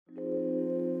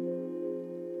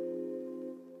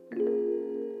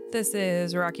This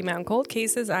is Rocky Mountain Cold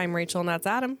Cases. I'm Rachel and that's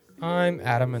Adam. I'm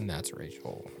Adam and that's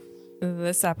Rachel.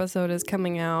 This episode is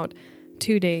coming out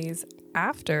 2 days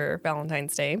after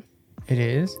Valentine's Day. It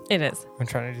is? It is. I'm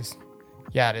trying to just...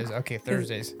 Yeah, it is. Okay,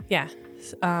 Thursdays. Yeah.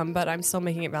 But I'm still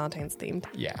making it Valentine's themed.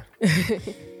 Yeah.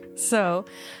 So,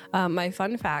 my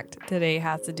fun fact today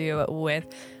has to do with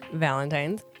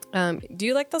Valentine's. Do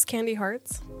you like those candy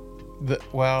hearts?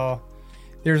 Well,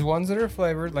 there's ones that are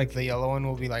flavored, like the yellow one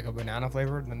will be like a banana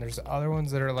flavored, and then there's other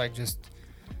ones that are like just...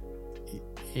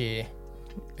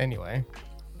 Anyway.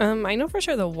 I know for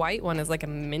sure the white one is like a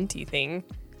minty thing.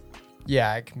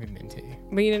 Yeah, it can be minty.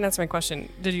 But you didn't answer my question.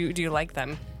 Do you like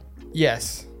them?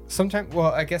 Yes. Sometimes,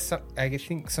 well, I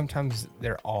think sometimes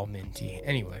they're all minty.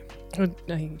 Anyway.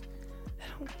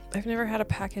 I've never had a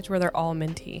package where they're all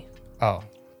minty. Oh.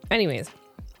 Anyways,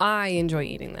 I enjoy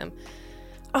eating them.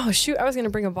 Oh, shoot. I was going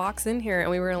to bring a box in here and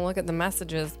we were going to look at the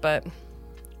messages, but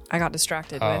I got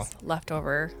distracted with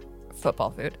leftover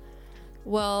football food.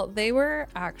 Well, they were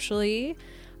actually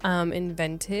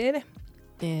invented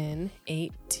in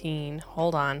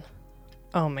hold on.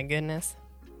 Oh, my goodness.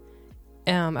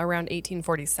 Around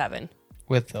 1847.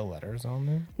 With the letters on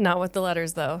there? Not with the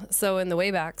letters, though. So in the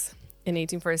waybacks, in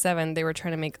 1847, they were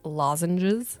trying to make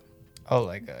lozenges. Oh,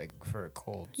 like for a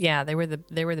cold. Yeah, they were the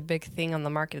big thing on the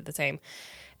market at the time.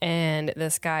 And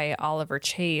this guy, Oliver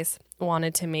Chase,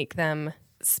 wanted to make them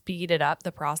speed it up,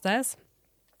 the process.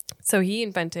 So he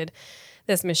invented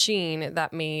this machine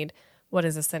that made what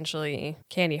is essentially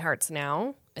candy hearts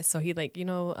now. So he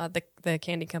the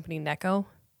candy company Necco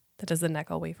that does the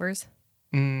Necco wafers.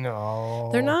 No.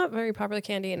 They're not very popular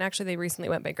candy, and actually they recently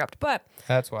went bankrupt. But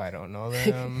that's why I don't know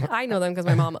them. I know them because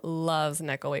my mom loves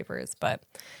Necco wafers. But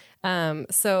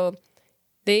so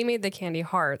they made the candy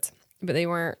hearts, but they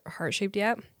weren't heart-shaped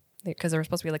yet because they were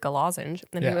supposed to be like a lozenge.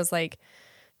 And he was like,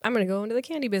 I'm going to go into the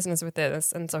candy business with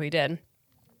this. And so he did.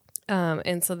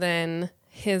 And so then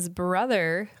his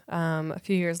brother, a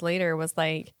few years later, was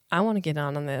like, I want to get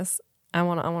on this. I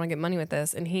want to get money with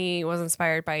this. And he was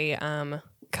inspired by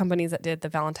companies that did the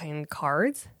Valentine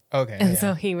cards. Okay. And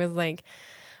so he was like,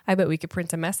 I bet we could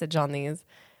print a message on these.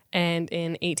 And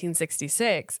in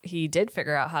 1866, he did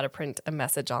figure out how to print a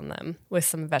message on them with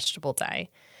some vegetable dye.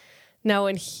 Now,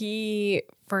 when he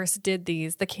first did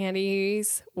these, the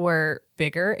candies were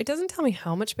bigger. It doesn't tell me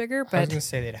how much bigger, but... I was going to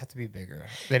say they'd have to be bigger.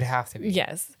 They'd have to be.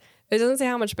 Yes. It doesn't say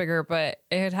how much bigger, but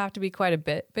it would have to be quite a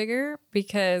bit bigger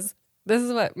because this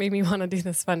is what made me want to do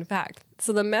this fun fact.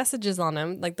 So the messages on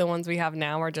them, like the ones we have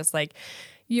now, are just like,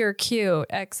 you're cute,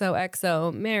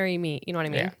 XOXO, marry me. You know what I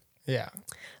mean? Yeah.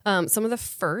 Some of the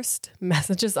first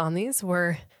messages on these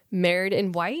were, married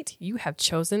in white, you have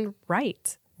chosen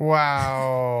right.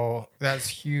 Wow, that's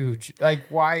huge. Like,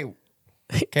 why?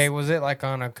 Okay, was it like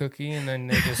on a cookie and then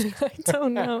they just... I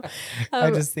don't know. I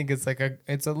just think it's like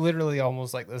it's literally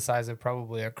almost like the size of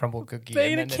probably a crumble cookie. But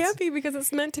it can't be because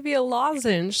it's meant to be a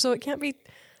lozenge, so it can't be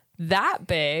that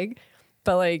big.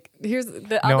 But like, here's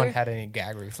the other... No one had any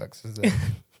gag reflexes there.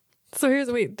 So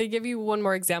they give you one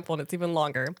more example and it's even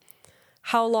longer.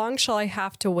 How long shall I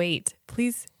have to wait?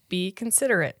 Please be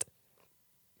considerate.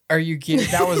 Are you kidding?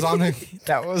 That was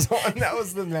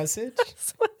the message?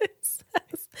 That's what it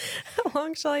says. How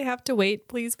long shall I have to wait?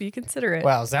 Please be considerate.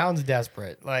 Wow, sounds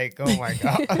desperate. Like, oh my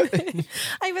God.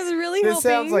 I was really This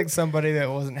sounds like somebody that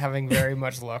wasn't having very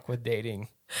much luck with dating.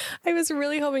 I was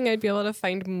really hoping I'd be able to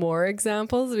find more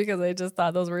examples because I just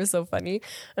thought those were so funny.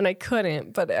 And I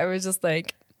couldn't, but I was just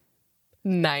like,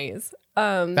 nice.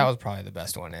 That was probably the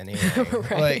best one anyway.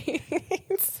 Right.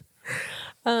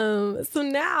 So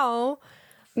now...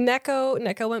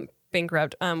 Necco went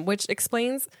bankrupt, which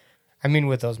explains... I mean,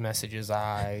 with those messages,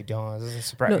 I don't...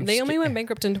 No, they only went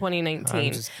bankrupt in 2019.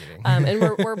 I'm just kidding. And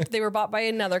they were bought by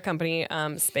another company,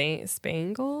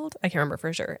 Spangled? I can't remember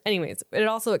for sure. Anyways, it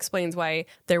also explains why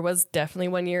there was definitely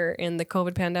 1 year in the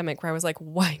COVID pandemic where I was like,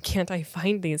 why can't I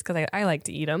find these? Because I like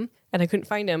to eat them, and I couldn't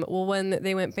find them. Well, when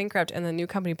they went bankrupt and the new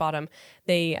company bought them,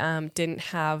 they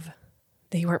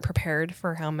they weren't prepared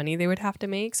for how many they would have to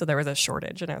make. So there was a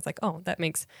shortage. And I was like, oh, that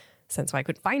makes sense why I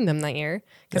couldn't find them that year.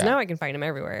 Because now I can find them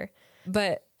everywhere.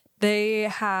 But they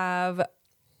have,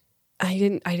 I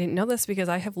didn't know this because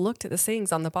I have looked at the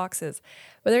sayings on the boxes.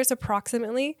 But there's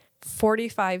approximately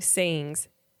 45 sayings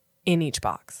in each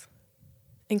box,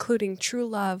 including true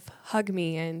love, hug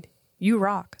me, and you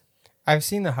rock. I've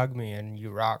seen the hug me and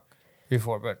you rock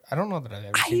before, but I don't know that I've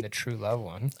ever seen the true love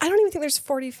one. I don't even think there's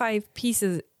 45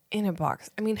 pieces in a box.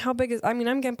 I mean, how big is... I mean,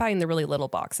 I'm buying the really little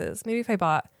boxes. Maybe if I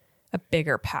bought a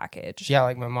bigger package. Yeah,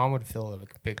 like my mom would fill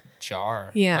like a big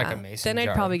jar. Yeah. Like a mason jar. Then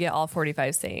I'd probably get all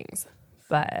 45 sayings.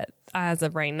 But as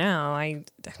of right now,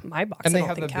 my box And I they don't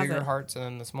have the think has bigger it. hearts and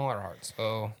then the smaller hearts.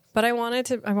 So, But I wanted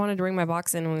to bring my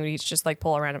box in and we would each just like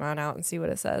pull a random amount out and see what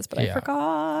it says. But I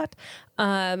forgot.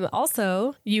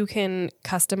 Also, you can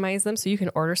customize them, so you can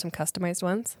order some customized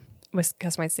ones with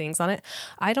customized sayings on it.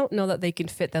 I don't know that they can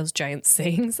fit those giant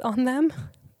sayings on them,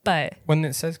 but when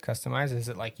it says customize, is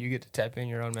it like you get to type in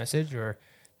your own message, or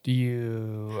do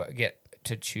you get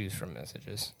to choose from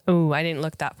messages? oh, I didn't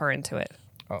look that far into it.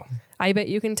 Oh, I bet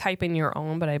you can type in your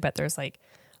own, but I bet there's like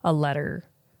a letter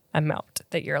amount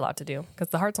that you're allowed to do because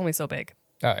the heart's only so big.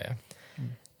 oh yeah.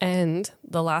 And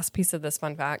the last piece of this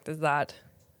fun fact is that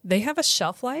they have a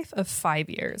shelf life of 5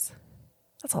 years.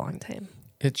 That's a long time.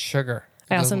 It's sugar.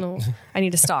 I also know I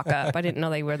need to stock up. I didn't know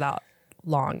they were that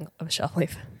long of a shelf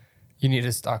life. You need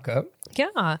to stock up. Yeah.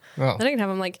 Oh. Then I can have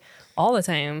them like all the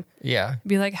time. Yeah,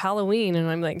 Be like Halloween and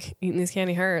I'm like eating these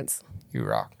candy hearts. you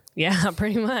rock. Yeah,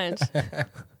 pretty much.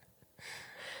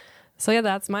 So yeah,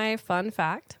 that's my fun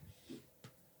fact.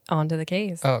 On to the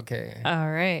case. Okay.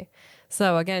 All right.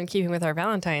 So again, keeping with our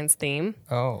Valentine's theme,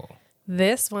 Oh,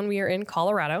 this one we are in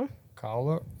Colorado.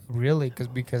 Colorado? Really?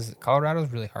 Because Colorado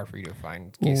is really hard for you to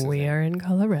find cases. We are in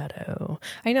Colorado.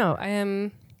 I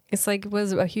know. It's like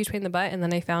was a huge pain in the butt, and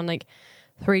then I found like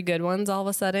 3 good ones all of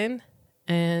a sudden,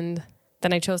 and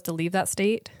then I chose to leave that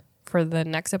state for the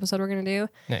next episode we're gonna do.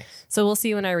 Nice. So we'll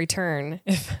see when I return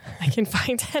if I can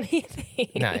find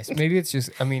anything. Nice. Maybe it's just,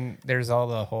 I mean, there's all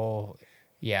the whole,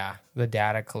 the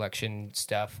data collection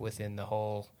stuff within the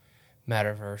whole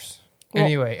metaverse. Well,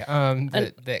 anyway,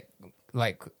 that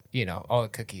like, all the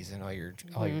cookies and all your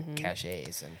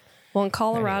caches and Well, in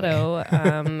Colorado,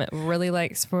 really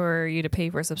likes for you to pay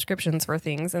for subscriptions for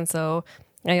things, and so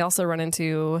I also run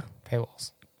into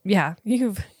paywalls. Yeah,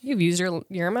 you've used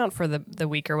your amount for the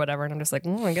week or whatever, and I'm just like,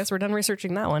 I guess we're done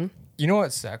researching that one. You know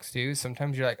what sucks too?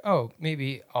 Sometimes you're like, oh,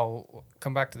 maybe I'll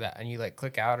come back to that, and you like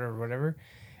click out or whatever,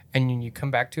 and when you come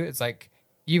back to it, it's like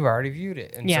you've already viewed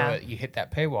it, and so you hit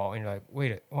that paywall, and you're like,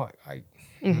 wait, I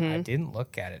didn't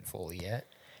look at it fully yet.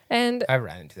 And I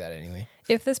ran into that anyway.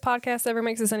 If this podcast ever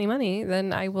makes us any money,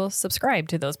 then I will subscribe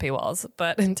to those paywalls.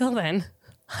 But until then,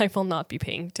 I will not be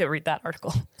paying to read that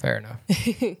article. Fair enough.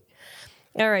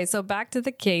 All right, so back to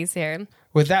the case here.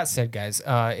 With that said, guys,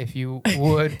 if you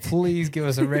would please give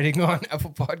us a rating on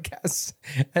Apple Podcasts,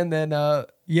 and then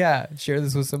share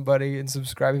this with somebody and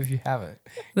subscribe if you haven't.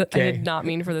 I did not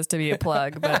mean for this to be a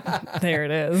plug, but there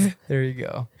it is. There you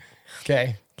go.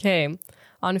 Okay.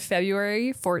 On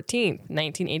February 14th,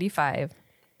 1985,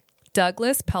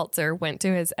 Douglas Peltzer went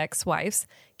to his ex-wife's,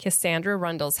 Cassandra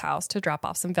Rundle's house to drop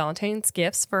off some Valentine's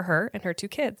gifts for her and her 2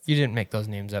 kids. You didn't make those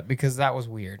names up because that was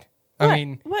weird. What? I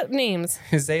mean, what names?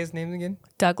 Say his name again.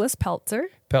 Douglas Peltzer.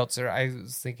 Peltzer. I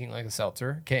was thinking like a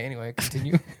seltzer. Okay, anyway,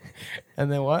 continue.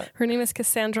 And then what? Her name is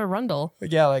Cassandra Rundle.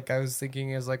 Yeah, like I was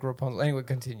thinking as like Rapunzel. Anyway,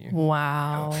 continue.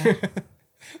 Wow.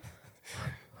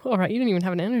 All right, you didn't even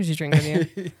have an energy drink, did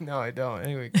you? No, I don't.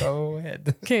 Anyway, go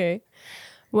ahead. Okay.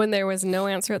 When there was no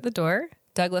answer at the door,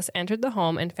 Douglas entered the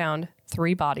home and found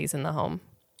 3 bodies in the home.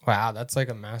 Wow, that's like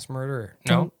a mass murder.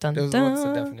 No? Dun, dun, What's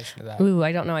the dun. definition of that? Ooh,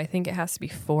 I don't know. I think it has to be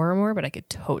 4 or more, but I could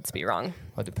totes be wrong.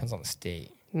 Well, it depends on the state.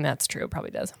 And that's true. It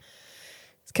probably does.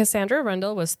 Cassandra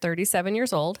Rundle was 37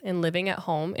 years old and living at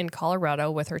home in Colorado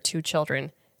with her 2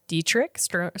 children, Dietrich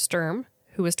Sturm,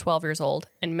 who was 12 years old,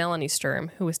 and Melanie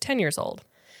Sturm, who was 10 years old.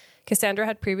 Cassandra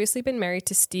had previously been married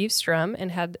to Steve Sturm and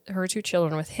had her 2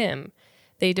 children with him.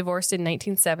 They divorced in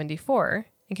 1974,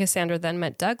 and Cassandra then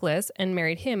met Douglas and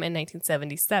married him in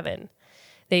 1977.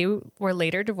 They were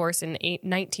later divorced in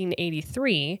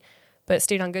 1983, but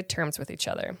stayed on good terms with each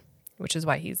other, which is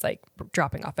why he's like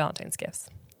dropping off Valentine's gifts.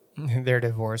 They're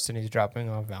divorced and he's dropping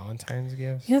off Valentine's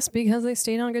gifts? Yes, because they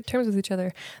stayed on good terms with each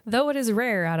other. Though it is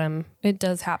rare, Adam, it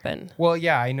does happen. Well,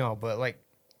 yeah, I know, but like,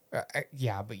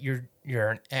 but you're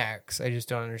an ex. I just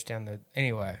don't understand that.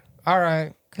 Anyway, all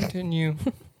right, continue.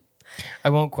 I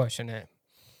won't question it.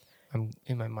 I'm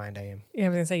in my mind. I am. Yeah, I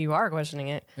was gonna say you are questioning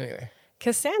it. Anyway,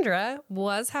 Cassandra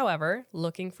was, however,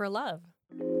 looking for love.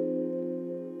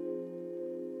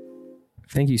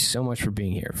 Thank you so much for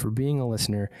being here, for being a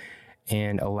listener,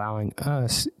 and allowing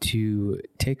us to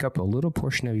take up a little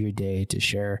portion of your day to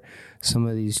share some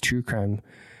of these true crime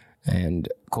and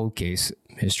cold case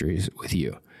mysteries with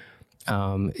you.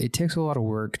 It takes a lot of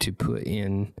work to put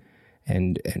in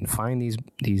and find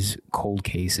these cold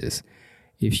cases.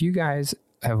 If you guys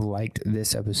have liked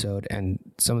this episode and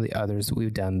some of the others that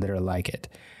we've done that are like it,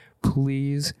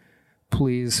 please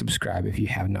subscribe if you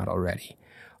have not already.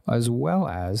 As well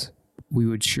as, we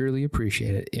would surely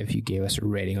appreciate it if you gave us a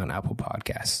rating on Apple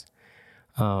Podcasts.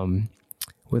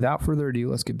 Without further ado,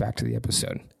 let's get back to the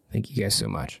episode. Thank you guys so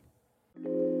much.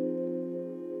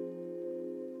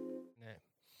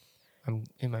 I'm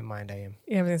in my mind. I am.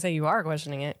 Yeah, I was going to say you are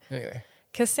questioning it. Anyway.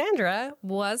 Cassandra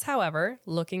was, however,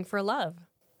 looking for love.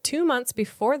 2 months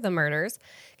before the murders,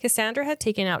 Cassandra had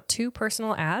taken out 2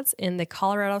 personal ads in the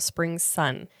Colorado Springs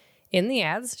Sun. In the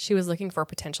ads, she was looking for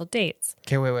potential dates.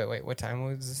 Okay, wait. What time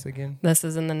was this again? This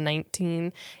is in the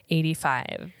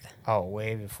 1985. Oh,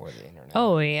 way before the internet.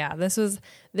 Oh, yeah. This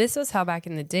was how back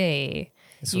in the day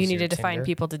you needed to find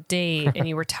people to date and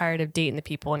you were tired of dating the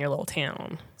people in your little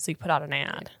town. So you put out an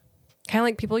ad. Kind of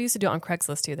like people used to do it on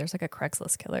Craigslist too. There's like a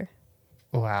Craigslist killer.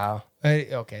 Wow.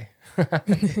 Okay.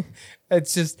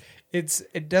 It's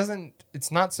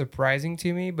not surprising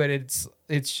to me, but it's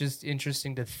just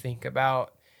interesting to think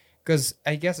about, because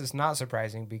I guess it's not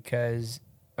surprising because,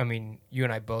 I mean, you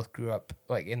and I both grew up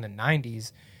like in the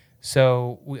 90s,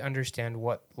 so we understand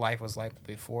what life was like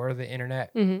before the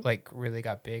internet like really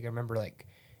got big. I remember like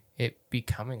it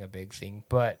becoming a big thing,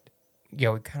 but yeah,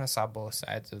 we kind of saw both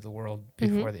sides of the world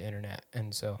before the internet.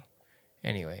 And so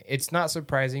anyway, it's not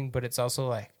surprising, but it's also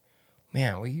like,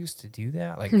 man, we used to do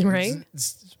that. Like, right?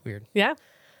 It's weird. Yeah.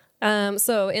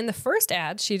 So in the first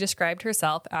ad, she described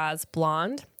herself as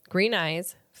blonde, green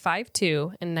eyes,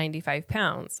 5'2", and 95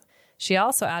 pounds. She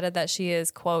also added that she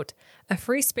is, quote, a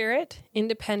free spirit,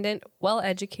 independent,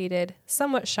 well-educated,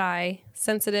 somewhat shy,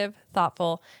 sensitive,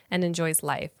 thoughtful, and enjoys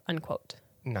life, unquote.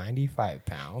 95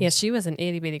 pounds. Yeah, she was an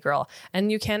itty bitty girl.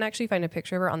 And you can actually find a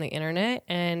picture of her on the internet,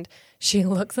 and she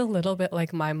looks a little bit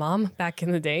like my mom back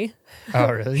in the day.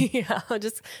 Oh, really? Yeah, I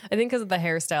think because of the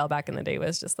hairstyle back in the day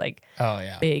was just like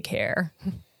big hair.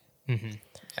 Mm-hmm.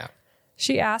 Yeah.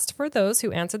 She asked for those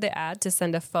who answered the ad to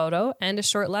send a photo and a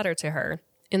short letter to her.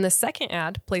 In the second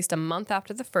ad, placed a month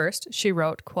after the first, she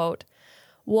wrote, quote,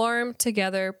 warm,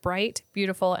 together, bright,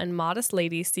 beautiful, and modest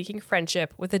lady seeking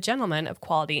friendship with a gentleman of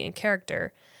quality and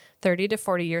character, 30 to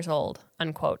 40 years old,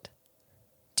 unquote.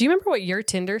 Do you remember what your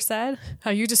Tinder said?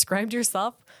 How you described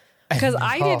yourself? Because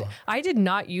I did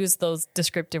not use those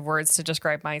descriptive words to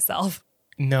describe myself.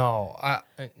 No, I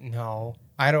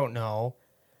don't know.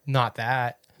 Not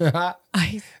that.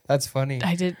 That's funny.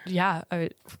 I did, yeah.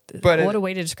 But what a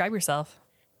way to describe yourself.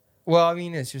 Well, I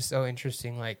mean, it's just so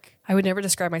interesting. Like, I would never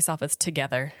describe myself as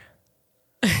together.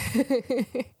 I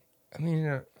mean,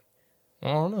 I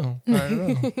don't know.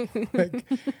 Like,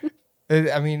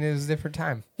 I mean, it was a different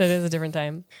time. It is a different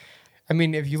time. I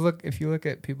mean, if you look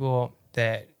at people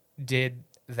that did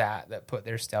that put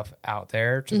their stuff out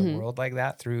there to the world like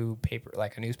that through paper,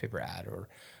 like a newspaper ad or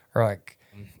like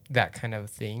that kind of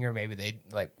thing, or maybe they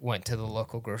like went to the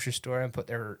local grocery store and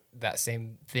put that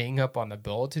same thing up on the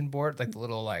bulletin board, like the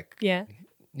little like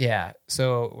yeah.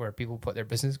 So where people put their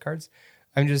business cards.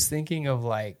 I'm just thinking of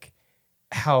like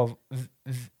how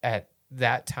at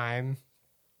that time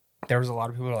there was a lot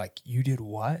of people who were like, you did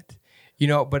what? You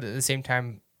know, but at the same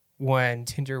time, when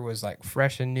Tinder was like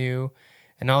fresh and new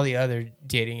and all the other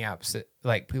dating apps that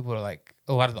like people are like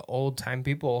a lot of the old time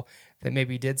people that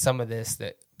maybe did some of this,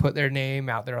 that put their name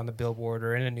out there on the billboard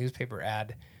or in a newspaper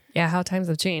ad. Yeah. How times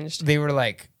have changed. They were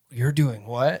like, you're doing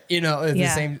what? You know,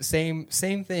 the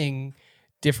same thing,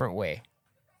 different way.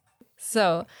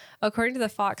 So according to the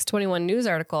Fox 21 News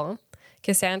article,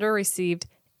 Cassandra received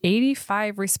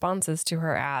 85 responses to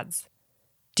her ads.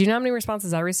 Do you know how many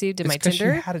responses I received in my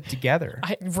Tinder? She had it together.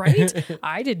 Right?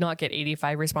 I did not get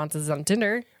 85 responses on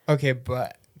Tinder. Okay,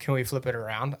 but can we flip it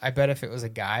around? I bet if it was a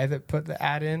guy that put the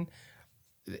ad in,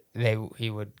 he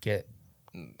would get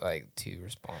like 2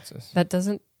 responses. That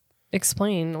doesn't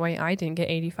explain why I didn't get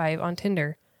 85 on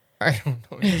Tinder. I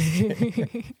don't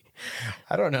know.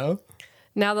 I don't know.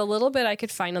 Now, the little bit I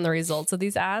could find on the results of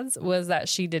these ads was that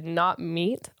she did not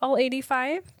meet all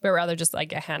 85, but rather just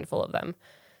like a handful of them.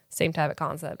 Same type of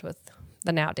concept with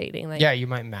the now dating. Like, yeah, you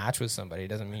might match with somebody. It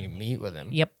doesn't mean you meet with them.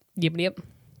 Yep.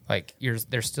 Like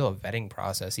there's still a vetting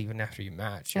process even after you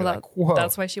match. You're well, like, whoa.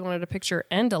 That's why she wanted a picture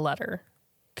and a letter.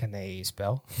 Can they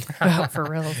spell? For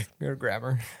real. Your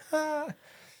grammar.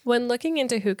 When looking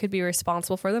into who could be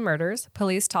responsible for the murders,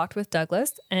 police talked with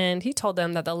Douglas, and he told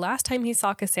them that the last time he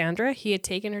saw Cassandra, he had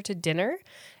taken her to dinner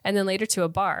and then later to a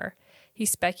bar. He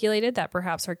speculated that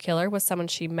perhaps her killer was someone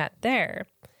she met there.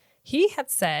 He had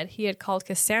said he had called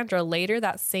Cassandra later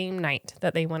that same night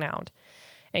that they went out,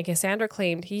 and Cassandra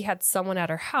claimed he had someone at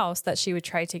her house that she would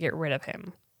try to get rid of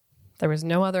him. There was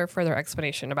no other further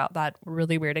explanation about that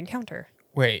really weird encounter.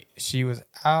 Wait, she was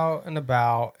out and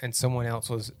about and someone else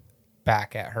was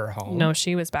back at her home? No,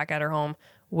 she was back at her home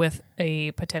with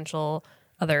a potential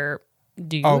other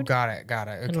dude. Oh, got it.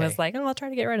 Okay. And was like, I'll try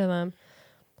to get rid of him.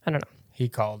 I don't know. He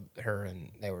called her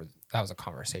and that was a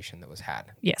conversation that was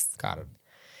had. Yes. Got it.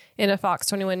 In a Fox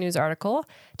 21 News article,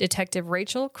 Detective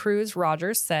Rachel Cruz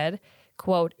Rogers said,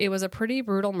 Quote, "It was a pretty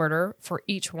brutal murder for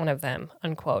each one of them,"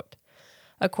 unquote.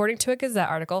 According to a Gazette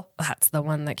article, that's the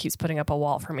one that keeps putting up a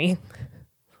wall for me.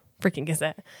 Freaking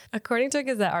Gazette. According to a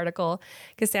Gazette article,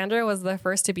 Cassandra was the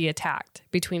first to be attacked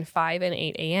between 5 and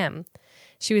 8 a.m.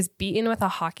 She was beaten with a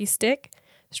hockey stick,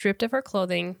 stripped of her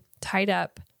clothing, tied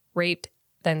up, raped,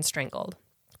 then strangled.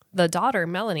 The daughter,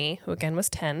 Melanie, who again was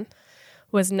 10,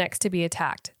 was next to be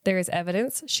attacked. There is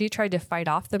evidence she tried to fight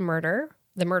off the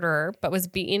murderer, but was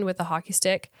beaten with a hockey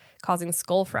stick, causing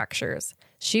skull fractures.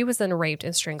 She was then raped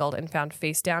and strangled and found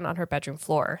face down on her bedroom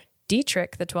floor.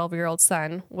 Dietrich, the 12-year-old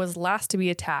son, was last to be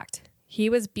attacked. He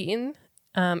was beaten,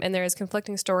 and there is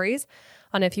conflicting stories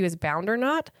on if he was bound or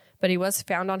not, but he was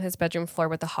found on his bedroom floor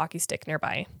with a hockey stick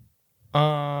nearby.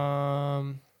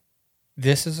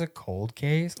 This is a cold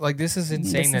case? Like, this is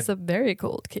insane. This is a very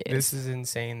cold case. This is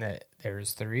insane that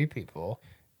there's 3 people.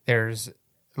 There's,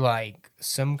 like,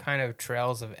 some kind of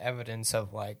trails of evidence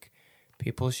of, like,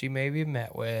 people she maybe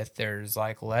met with. There's,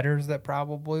 like, letters that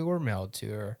probably were mailed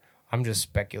to her. I'm just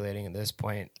speculating at this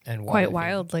point. And quite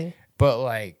wildly. But,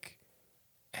 like,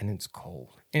 and it's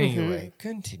cold. Anyway,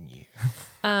 continue.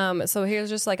 So here's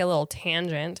just, like, a little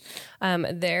tangent.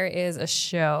 There is a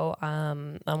show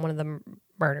on one of the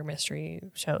murder mystery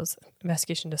shows,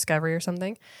 Investigation Discovery or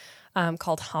something,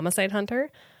 called Homicide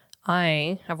Hunter.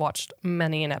 I have watched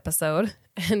many an episode,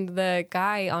 and the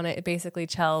guy on it basically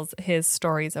tells his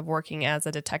stories of working as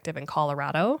a detective in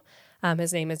Colorado.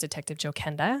 His name is Detective Joe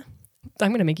Kenda. I'm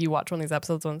going to make you watch one of these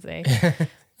episodes one day.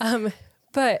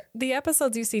 But the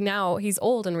episodes you see now, he's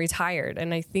old and retired.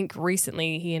 And I think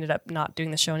recently he ended up not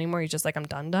doing the show anymore. He's just like, I'm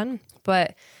done.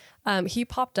 But he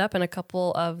popped up in a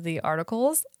couple of the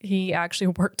articles. He actually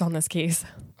worked on this case.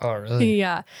 Oh, really?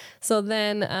 Yeah. So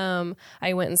then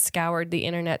I went and scoured the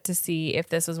internet to see if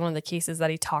this was one of the cases that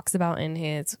he talks about in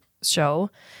his show.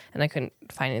 And I couldn't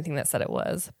find anything that said it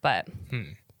was. But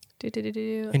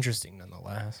interesting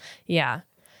nonetheless. Yeah.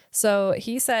 So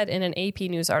he said in an AP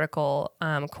News article,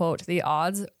 quote, "The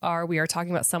odds are we are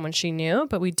talking about someone she knew,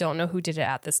 but we don't know who did it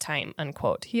at this time,"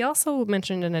 unquote. He also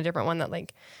mentioned in a different one that,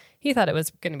 like, he thought it was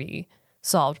going to be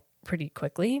solved pretty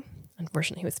quickly.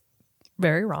 Unfortunately, he was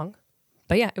very wrong.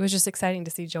 But yeah, it was just exciting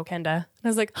to see Joe Kenda. And I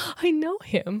was like, oh, I know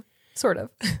him, sort of.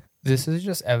 This is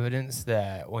just evidence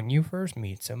that when you first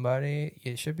meet somebody,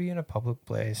 it should be in a public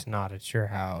place, not at your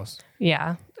house.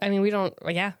 Yeah. I mean,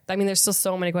 there's still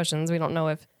so many questions. We don't know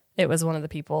if it was one of the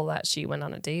people that she went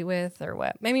on a date with or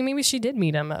what. I mean, maybe she did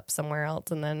meet him up somewhere else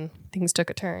and then things took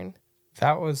a turn.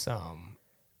 That was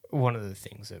one of the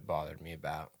things that bothered me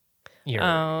about your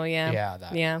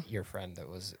friend that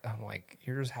was, I'm like,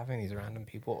 you're just having these random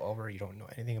people over. You don't know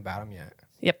anything about them yet.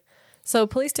 Yep. So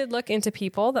police did look into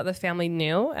people that the family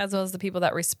knew, as well as the people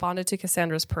that responded to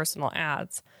Cassandra's personal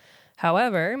ads.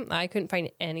 However, I couldn't find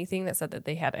anything that said that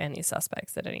they had any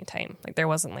suspects at any time. Like, there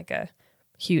wasn't like a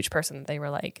huge person that they were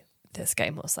like, this guy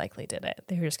most likely did it.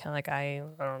 They were just kind of like, I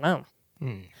don't know.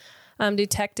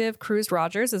 Detective Cruz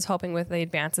Rogers is hoping with the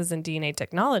advances in DNA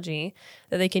technology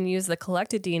that they can use the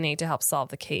collected DNA to help solve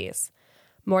the case.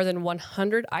 More than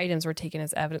 100 items were taken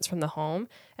as evidence from the home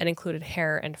and included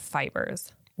hair and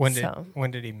fibers. When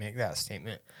did he make that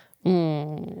statement?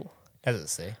 Does it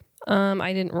say?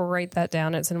 I didn't write that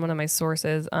down. It's in one of my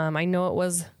sources. I know it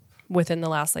was within the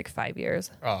last 5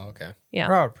 years. Oh, okay. Yeah.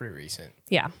 Probably pretty recent.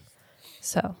 Yeah.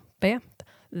 So, but yeah,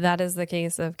 that is the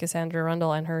case of Cassandra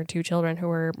Rundle and her 2 children who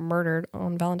were murdered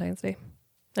on Valentine's Day.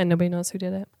 And nobody knows who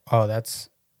did it. Oh, that's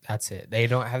it. They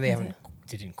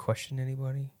didn't question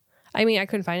anybody? I mean, I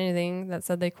couldn't find anything that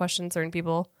said they questioned certain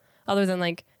people other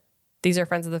than these are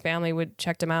friends of the family. We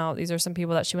checked them out. These are some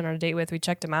people that she went on a date with. We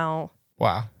checked them out.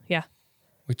 Wow. Yeah.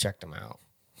 We checked them out.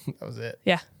 That was it.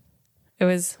 Yeah. It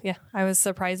was, yeah. I was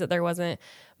surprised that there wasn't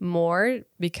more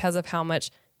because of how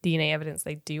much DNA evidence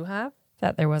they do have,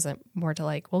 that there wasn't more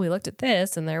to we looked at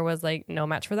this and there was no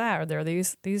match for that. Or there are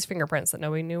these fingerprints that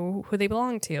nobody knew who they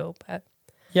belonged to. But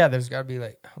yeah, there's got to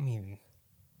be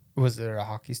was there a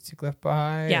hockey stick left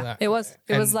behind? Yeah, it was.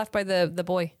 It was left by the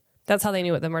boy. That's how they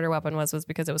knew what the murder weapon was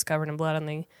because it was covered in blood and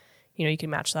they, you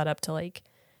can match that up to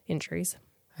injuries.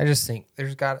 I just think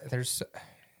there's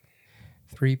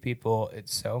 3 people.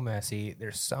 It's so messy.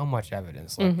 There's so much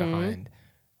evidence left behind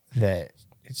that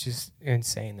it's just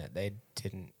insane that they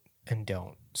didn't and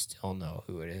don't still know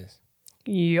who it is.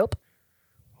 Yep.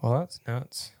 Well, that's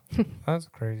nuts. That's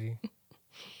crazy.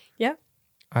 Yeah.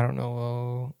 I don't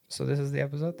know. So this is the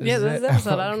episode? This is the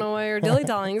episode. I don't know why you're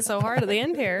dilly-dallying so hard at the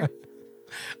end here.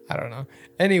 I don't know.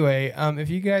 Anyway, if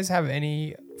you guys have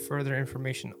any further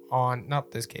information on,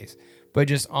 not this case, but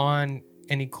just on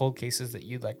any cold cases that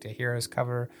you'd like to hear us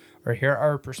cover or hear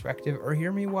our perspective or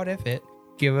hear me what if it,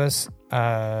 give us,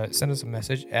 send us a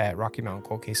message at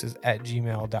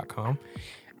RockyMountainColdCases@gmail.com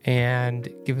and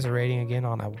give us a rating again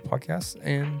on Apple Podcasts.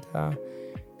 And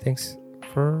thanks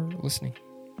for listening.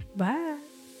 Bye.